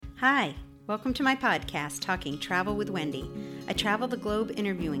Hi, welcome to my podcast, Talking Travel with Wendy. I travel the globe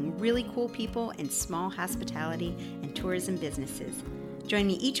interviewing really cool people in small hospitality and tourism businesses. Join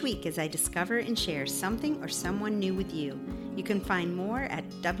me each week as I discover and share something or someone new with you. You can find more at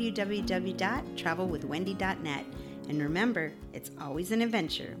www.travelwithwendy.net. And remember, it's always an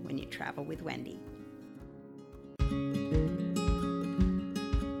adventure when you travel with Wendy.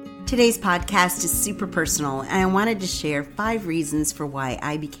 Today's podcast is super personal, and I wanted to share 5 reasons for why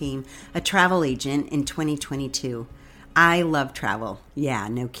I became a travel agent in 2022. I love travel. Yeah,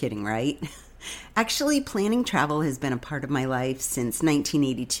 no kidding, right? Actually, planning travel has been a part of my life since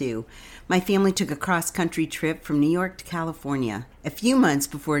 1982. My family took a cross-country trip from New York to California a few months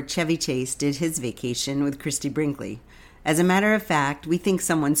before Chevy Chase did his vacation with Christy Brinkley. As a matter of fact, we think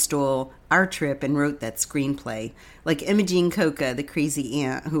someone stole our trip and wrote that screenplay. Like Imogene Coca, the crazy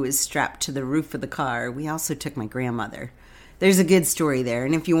aunt who was strapped to the roof of the car, we also took my grandmother. There's a good story there,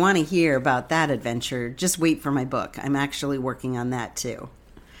 and if you want to hear about that adventure, just wait for my book. I'm actually working on that too.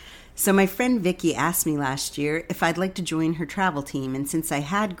 So my friend Vicky asked me last year if I'd like to join her travel team, and since I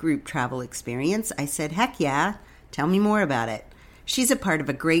had group travel experience, I said, heck yeah, tell me more about it. She's a part of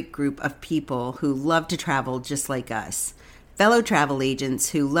a great group of people who love to travel just like us. Fellow travel agents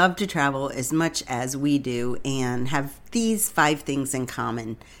who love to travel as much as we do and have these 5 things in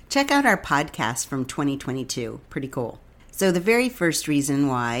common. Check out our podcast from 2022. Pretty cool. So the very first reason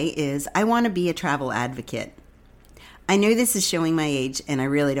why is I want to be a travel advocate. I know this is showing my age and I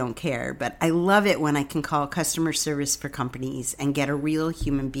really don't care, but I love it when I can call customer service for companies and get a real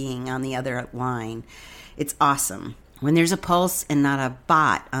human being on the other line. It's awesome. When there's a pulse and not a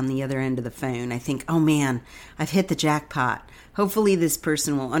bot on the other end of the phone, I think, oh man, I've hit the jackpot. Hopefully this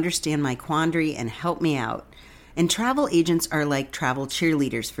person will understand my quandary and help me out. And travel agents are like travel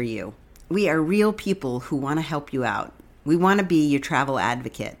cheerleaders for you. We are real people who want to help you out. We want to be your travel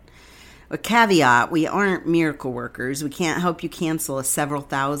advocate. A caveat, we aren't miracle workers. We can't help you cancel a several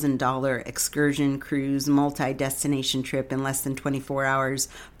 $1,000 excursion, cruise, multi-destination trip in less than 24 hours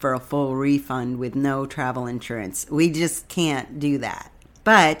for a full refund with no travel insurance. We just can't do that.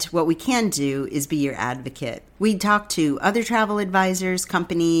 But what we can do is be your advocate. We talk to other travel advisors,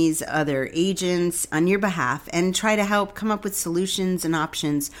 companies, other agents on your behalf and try to help come up with solutions and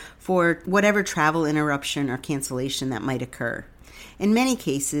options for whatever travel interruption or cancellation that might occur. In many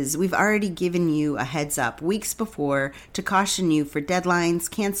cases, we've already given you a heads up weeks before to caution you for deadlines,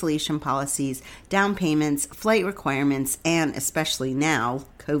 cancellation policies, down payments, flight requirements, and especially now,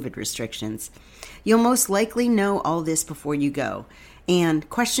 COVID restrictions. You'll most likely know all this before you go, and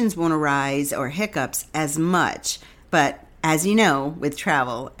questions won't arise or hiccups as much, but as you know, with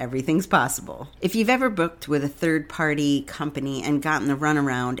travel, everything's possible. If you've ever booked with a third-party company and gotten the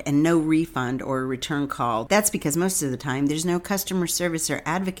runaround and no refund or return call, that's because most of the time there's no customer service or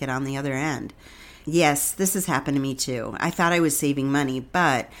advocate on the other end. Yes, this has happened to me too. I thought I was saving money,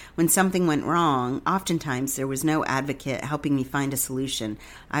 but when something went wrong, oftentimes there was no advocate helping me find a solution.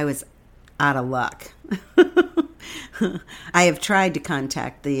 I was out of luck. I have tried to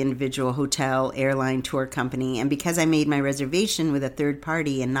contact the individual hotel, airline, tour company, and because I made my reservation with a third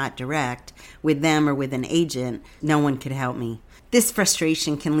party and not direct, with them or with an agent, no one could help me. This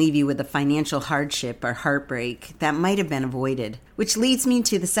frustration can leave you with a financial hardship or heartbreak that might have been avoided, which leads me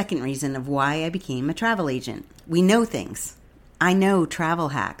to the second reason of why I became a travel agent. We know things. I know travel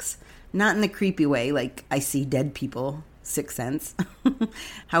hacks, not in the creepy way like I see dead people. 6 cents.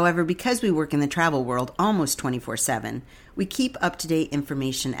 However, because we work in the travel world almost 24/7, we keep up-to-date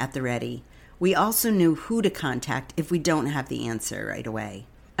information at the ready. We also know who to contact if we don't have the answer right away.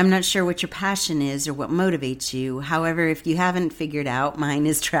 I'm not sure what your passion is or what motivates you. However, if you haven't figured out, mine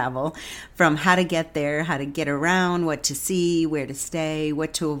is travel. From how to get there, how to get around, what to see, where to stay,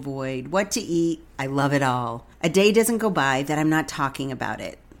 what to avoid, what to eat. I love it all. A day doesn't go by that I'm not talking about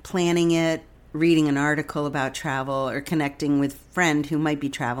it, planning it, reading an article about travel, or connecting with a friend who might be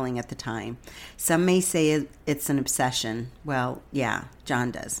traveling at the time. Some may say it's an obsession. Well, yeah,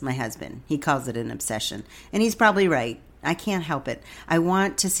 John does, my husband. He calls it an obsession. And he's probably right. I can't help it. I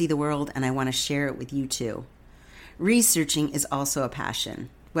want to see the world and I want to share it with you too. Researching is also a passion.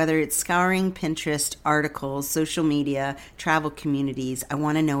 Whether it's scouring Pinterest, articles, social media, travel communities, I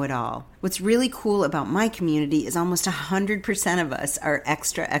want to know it all. What's really cool about my community is almost 100% of us are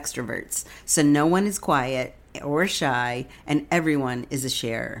extra extroverts. So no one is quiet or shy, and everyone is a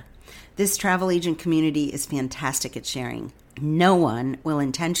sharer. This travel agent community is fantastic at sharing. No one will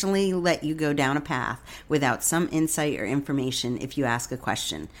intentionally let you go down a path without some insight or information if you ask a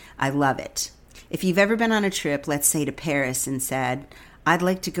question. I love it. If you've ever been on a trip, let's say to Paris, and said, I'd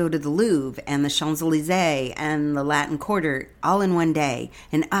like to go to the Louvre and the Champs-Élysées and the Latin Quarter all in one day.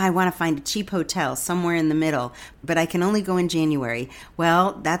 And I want to find a cheap hotel somewhere in the middle, but I can only go in January.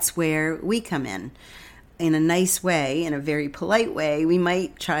 Well, that's where we come in. In a nice way, in a very polite way, we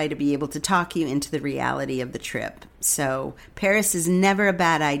might try to be able to talk you into the reality of the trip. So Paris is never a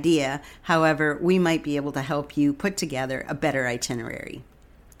bad idea. However, we might be able to help you put together a better itinerary.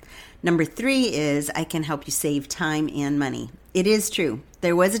 Number 3 is I can help you save time and money. It is true.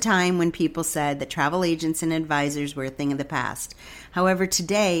 There was a time when people said that travel agents and advisors were a thing of the past. However,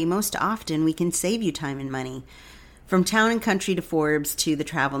 today, most often, we can save you time and money. From Town & Country to Forbes to the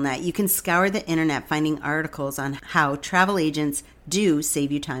TravelNet, you can scour the internet finding articles on how travel agents do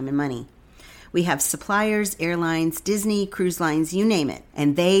save you time and money. We have suppliers, airlines, Disney, cruise lines, you name it.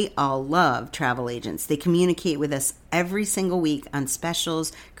 And they all love travel agents. They communicate with us every single week on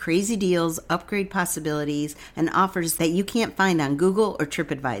specials, crazy deals, upgrade possibilities, and offers that you can't find on Google or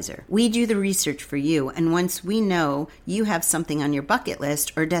TripAdvisor. We do the research for you, and once we know you have something on your bucket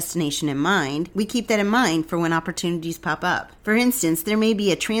list or destination in mind, we keep that in mind for when opportunities pop up. For instance, there may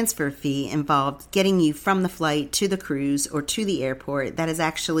be a transfer fee involved getting you from the flight to the cruise or to the airport that is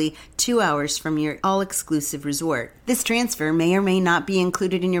actually 2 hours from your all-exclusive resort. This transfer may or may not be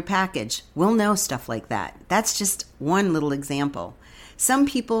included in your package. We'll know stuff like that. That's just one little example. Some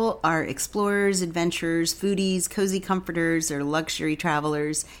people are explorers, adventurers, foodies, cozy comforters, or luxury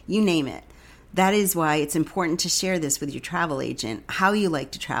travelers, you name it. That is why it's important to share this with your travel agent, how you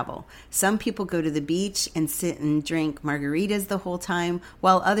like to travel. Some people go to the beach and sit and drink margaritas the whole time,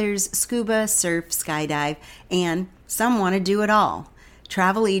 while others scuba, surf, skydive, and some want to do it all.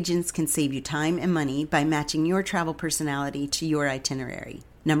 Travel agents can save you time and money by matching your travel personality to your itinerary.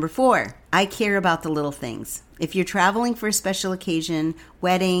 Number 4, I care about the little things. If you're traveling for a special occasion,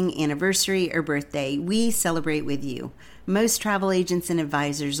 wedding, anniversary, or birthday, we celebrate with you. Most travel agents and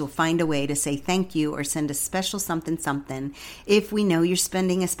advisors will find a way to say thank you or send a special something if we know you're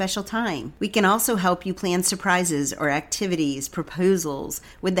spending a special time. We can also help you plan surprises or activities, proposals,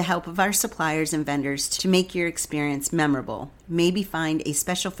 with the help of our suppliers and vendors to make your experience memorable. Maybe find a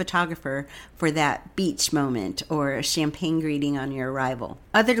special photographer for that beach moment or a champagne greeting on your arrival.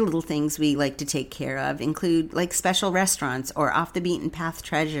 Other little things we like to take care of include like special restaurants or off-the-beaten-path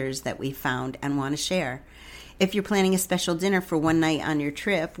treasures that we found and want to share. If you're planning a special dinner for one night on your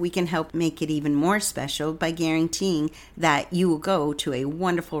trip, we can help make it even more special by guaranteeing that you will go to a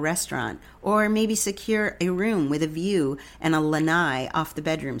wonderful restaurant or maybe secure a room with a view and a lanai off the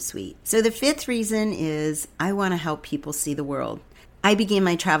bedroom suite. So the 5th reason is I want to help people see the world. I began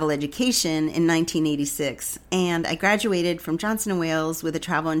my travel education in 1986, and I graduated from Johnson & Wales with a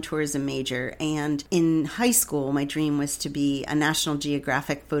travel and tourism major. And in high school, my dream was to be a National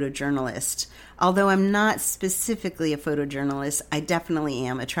Geographic photojournalist. Although I'm not specifically a photojournalist, I definitely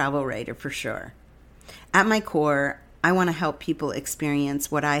am a travel writer for sure. At my core, I want to help people experience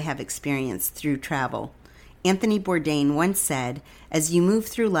what I have experienced through travel. Anthony Bourdain once said, "As you move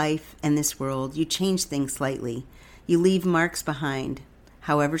through life and this world, you change things slightly. You leave marks behind,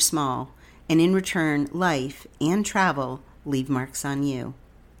 however small, and in return, life and travel leave marks on you."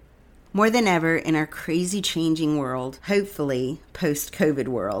 More than ever in our crazy changing world, hopefully post-COVID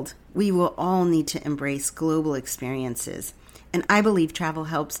world, we will all need to embrace global experiences. And I believe travel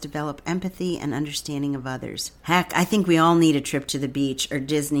helps develop empathy and understanding of others. Heck, I think we all need a trip to the beach or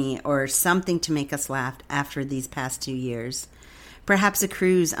Disney or something to make us laugh after these past 2 years. Perhaps a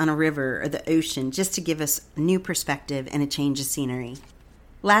cruise on a river or the ocean just to give us a new perspective and a change of scenery.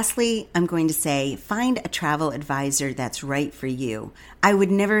 Lastly, I'm going to say, find a travel advisor that's right for you. I would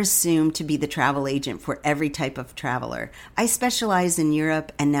never assume to be the travel agent for every type of traveler. I specialize in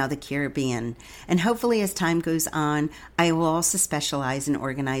Europe and now the Caribbean. And hopefully as time goes on, I will also specialize in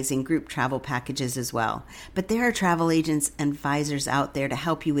organizing group travel packages as well. But there are travel agents and advisors out there to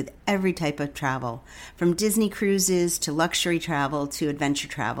help you with every type of travel. From Disney cruises to luxury travel to adventure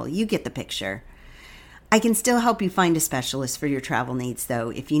travel. You get the picture. I can still help you find a specialist for your travel needs, though.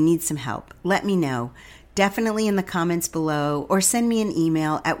 If you need some help, let me know. Definitely in the comments below, or send me an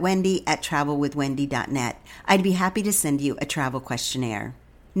email at wendy@travelwithwendy.net. I'd be happy to send you a travel questionnaire.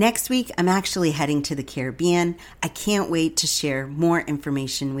 Next week, I'm actually heading to the Caribbean. I can't wait to share more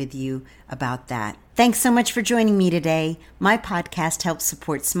information with you about that. Thanks so much for joining me today. My podcast helps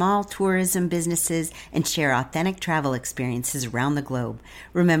support small tourism businesses and share authentic travel experiences around the globe.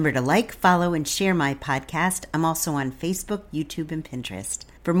 Remember to like, follow, and share my podcast. I'm also on Facebook, YouTube, and Pinterest.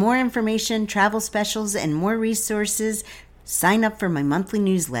 For more information, travel specials, and more resources, sign up for my monthly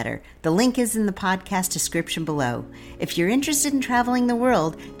newsletter. The link is in the podcast description below. If you're interested in traveling the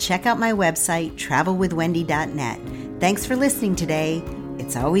world, check out my website, travelwithwendy.net. Thanks for listening today.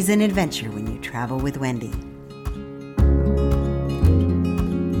 It's always an adventure when you travel with Wendy.